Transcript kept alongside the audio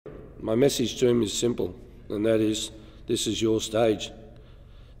my message to him is simple, and that is, this is your stage.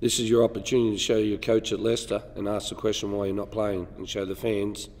 This is your opportunity to show your coach at Leicester and ask the question why you're not playing, and show the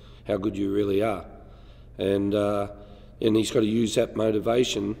fans how good you really are. And he's got to use that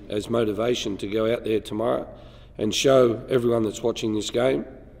motivation as motivation to go out there tomorrow and show everyone that's watching this game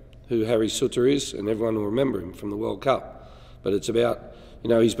who Harry Souttar is, and everyone will remember him from the World Cup. But it's about,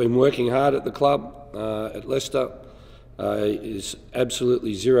 he's been working hard at the club, at Leicester. There's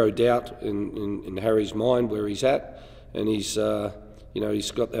absolutely zero doubt in Harry's mind where he's at, and he's got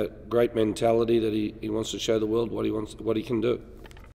that great mentality that he wants to show the world what he can do.